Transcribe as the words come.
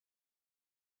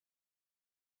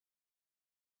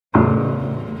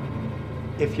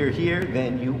If you're here,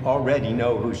 then you already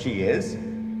know who she is.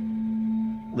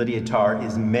 Lydia Tarr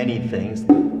is many things.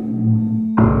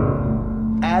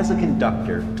 As a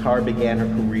conductor, Tarr began her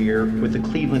career with the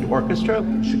Cleveland Orchestra,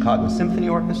 Chicago Symphony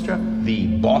Orchestra, the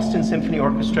Boston Symphony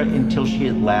Orchestra, until she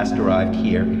at last arrived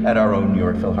here at our own New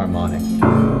York Philharmonic.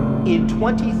 In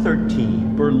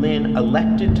 2013, Berlin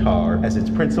elected Tarr as its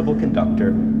principal conductor,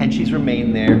 and she's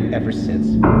remained there ever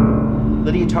since.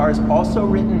 Lydia Tarr has also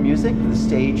written music for the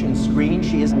stage and screen.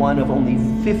 She is one of only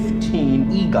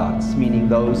 15 EGOTs, meaning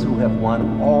those who have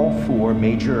won all 4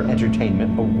 major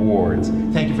entertainment awards.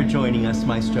 Thank you for joining us,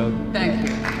 Maestro. Thank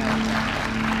you.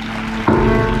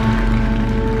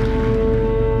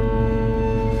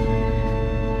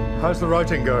 How's the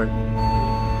writing going?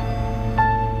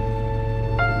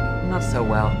 Not so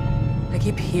well. I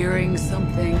keep hearing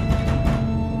something.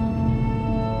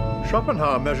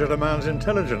 Schopenhauer measured a man's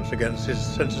intelligence against his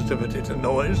sensitivity to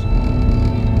noise.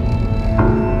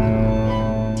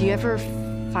 Do you ever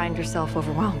find yourself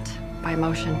overwhelmed by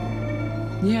emotion?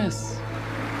 Yes.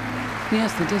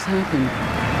 Yes, that does happen.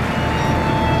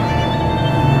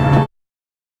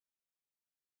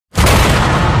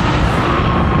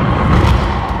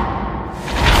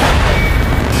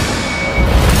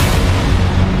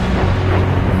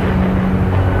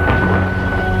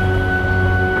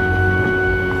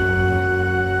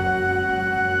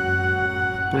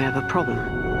 We have a problem.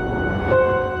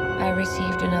 I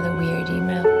received another weird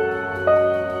email.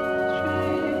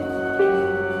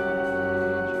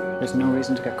 There's no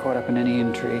reason to get caught up in any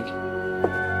intrigue.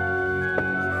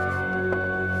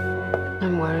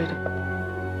 I'm worried.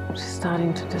 She's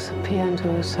starting to disappear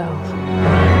into herself.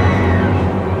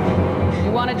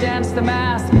 You want to dance the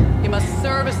mask, you must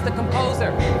service the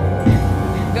composer.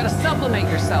 You gotta supplement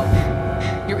yourself.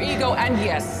 Your ego and,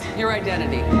 yes, your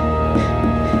identity.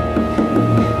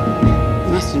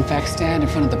 You must, in fact, stand in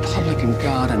front of the public and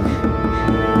God and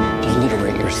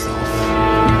obliterate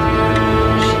yourself.